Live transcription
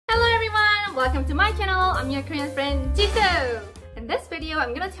everyone! Welcome to my channel. I'm your Korean friend Jisoo. In this video,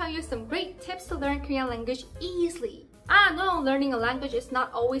 I'm gonna tell you some great tips to learn Korean language easily. I know learning a language is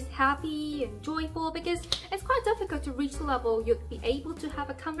not always happy and joyful because it's quite difficult to reach the level you'd be able to have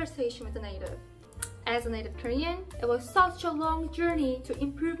a conversation with a native. As a native Korean, it was such a long journey to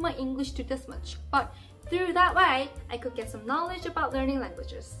improve my English to this much, but through that way, I could get some knowledge about learning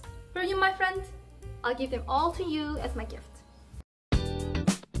languages. For you, my friend, I'll give them all to you as my gift.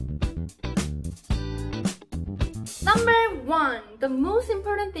 Number 1, the most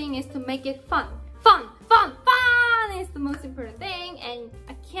important thing is to make it fun. Fun is the most important thing, and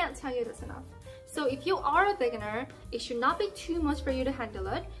I can't tell you this enough. So if you are a beginner, it should not be too much for you to handle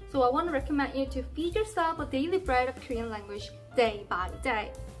it. So I want to recommend you to feed yourself a daily bread of Korean language day by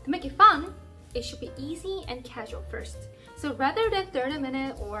day. To make it fun, it should be easy and casual first. So rather than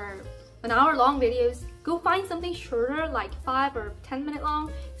 30-minute or an hour-long videos, go find something shorter like 5 or 10-minute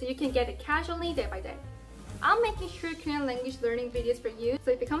long so you can get it casually day by day. I'm making sure Korean language learning videos for you, so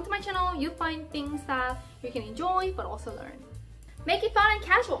if you come to my channel, you'll find things that you can enjoy but also learn. Make it fun and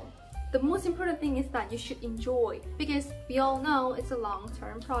casual. The most important thing is that you should enjoy, because we all know it's a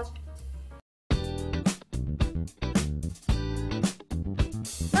long-term project.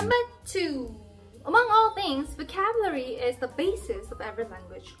 Number 2. Among all things, vocabulary is the basis of every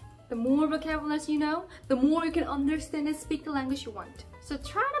language. The more vocabularies you know, the more you can understand and speak the language you want. So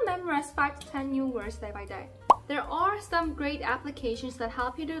try to memorize 5 to 10 new words day by day. There are some great applications that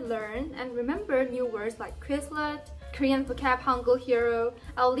help you to learn and remember new words like Quizlet, Korean Vocab Hangul Hero.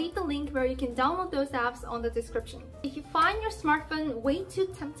 I'll leave the link where you can download those apps on the description. If you find your smartphone way too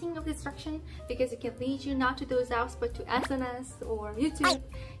tempting of distraction because it can lead you not to those apps but to SNS or YouTube,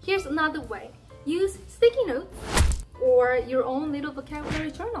 here's another way. Use sticky notes or your own little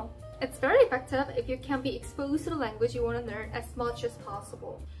vocabulary journal. It's very effective if you can be exposed to the language you want to learn as much as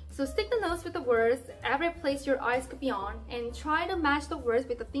possible. So stick the notes with the words every place your eyes could be on and try to match the words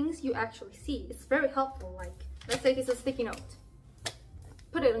with the things you actually see. It's very helpful. Like, let's say this is a sticky note.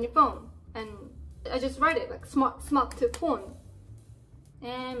 Put it on your phone and I just write it like smart to phone.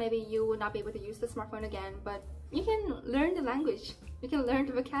 And maybe you will not be able to use the smartphone again, but you can learn the language. You can learn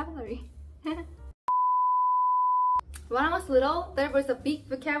the vocabulary. When I was little, there was a big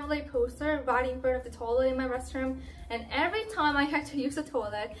vocabulary poster right in front of the toilet in my restroom, and every time I had to use the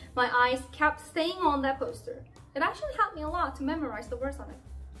toilet, my eyes kept staying on that poster. It actually helped me a lot to memorize the words on it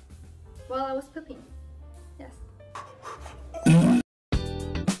while I was pooping. Yes.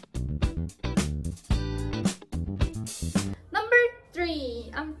 Number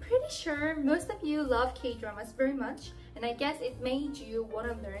 3. I'm pretty sure most of you love K-dramas very much, and I guess it made you want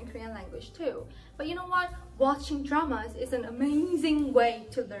to learn Korean language too. But you know what? Watching dramas is an amazing way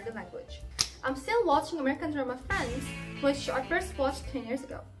to learn the language. I'm still watching American drama Friends, which I first watched 10 years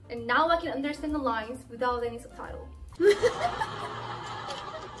ago. And now I can understand the lines without any subtitle.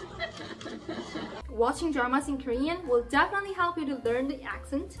 Watching dramas in Korean will definitely help you to learn the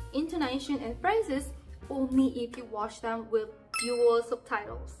accent, intonation, and phrases only if you watch them with dual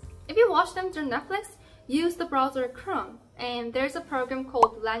subtitles. If you watch them through Netflix, use the browser Chrome, and there's a program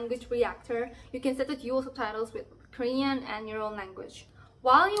called Language Reactor. You can set the dual subtitles with Korean and your own language.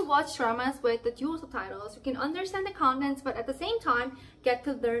 While you watch dramas with the dual subtitles, you can understand the contents but at the same time get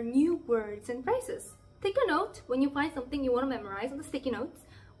to learn new words and phrases. Take a note when you find something you want to memorize on the sticky notes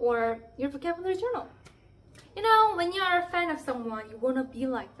or your vocabulary journal. You know, when you're a fan of someone, you want to be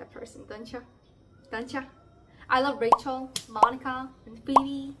like that person, don't you? Don't you? I love Rachel, Monica, and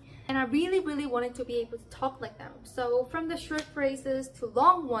Phoebe. And I really wanted to be able to talk like them. So from the short phrases to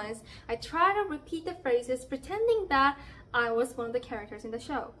long ones, I try to repeat the phrases pretending that I was one of the characters in the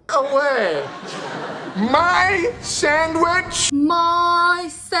show. Away! My sandwich! My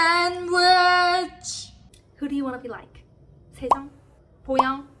sandwich! Who do you want to be like? 세정?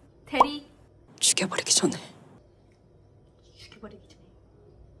 보영? 테리? 죽여버리기 전에. 죽여버리기 전에.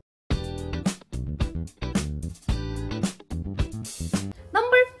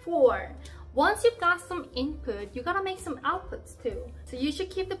 Number 4. Once you've got some input, you gotta make some outputs too. So you should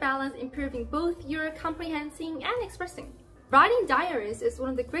keep the balance, improving both your comprehending and expressing. Writing diaries is one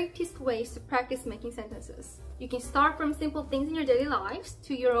of the greatest ways to practice making sentences. You can start from simple things in your daily lives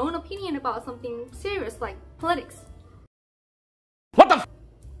to your own opinion about something serious like politics. What the f?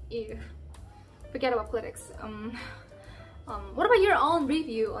 Ew. Forget about politics. What about your own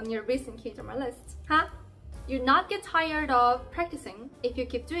review on your recent K-drama list? Huh? You'll not get tired of practicing if you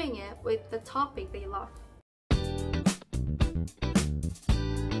keep doing it with the topic that you love.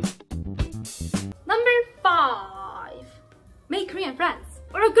 Number 5. Make Korean friends,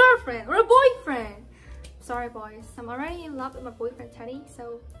 or a girlfriend, or a boyfriend. Sorry boys, I'm already in love with my boyfriend Teddy,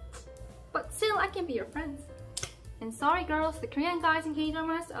 so but still I can be your friends. And sorry girls, the Korean guys in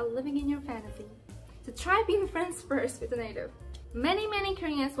K-dramas are living in your fantasy. So try being friends first with a native. Many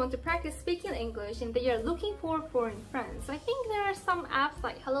Koreans want to practice speaking English and they are looking for foreign friends. I think there are some apps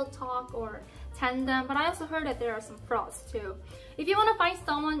like Hello Talk or Tandem, but I also heard that there are some frauds too. If you want to find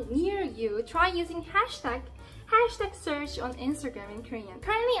someone near you, try using hashtag search on Instagram in Korean.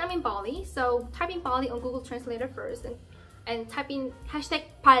 Currently I'm in Bali, so type in Bali on Google Translator first and type in hashtag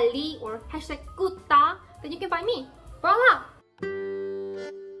Bali or hashtag Kuta, then you can find me. Voila!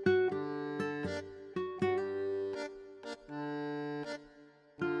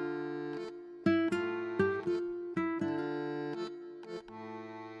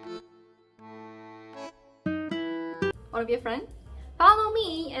 Want to be a friend? Follow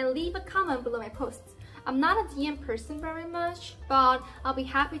me and leave a comment below my posts. I'm not a DM person very much, but I'll be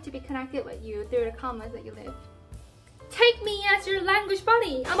happy to be connected with you through the comments that you leave. Take me as your language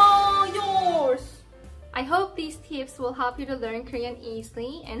buddy! I'm all yours! I hope these tips will help you to learn Korean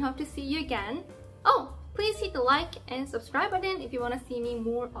easily and hope to see you again. Oh, please hit the like and subscribe button if you want to see me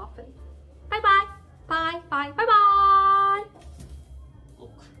more often. Bye bye! Bye bye bye bye!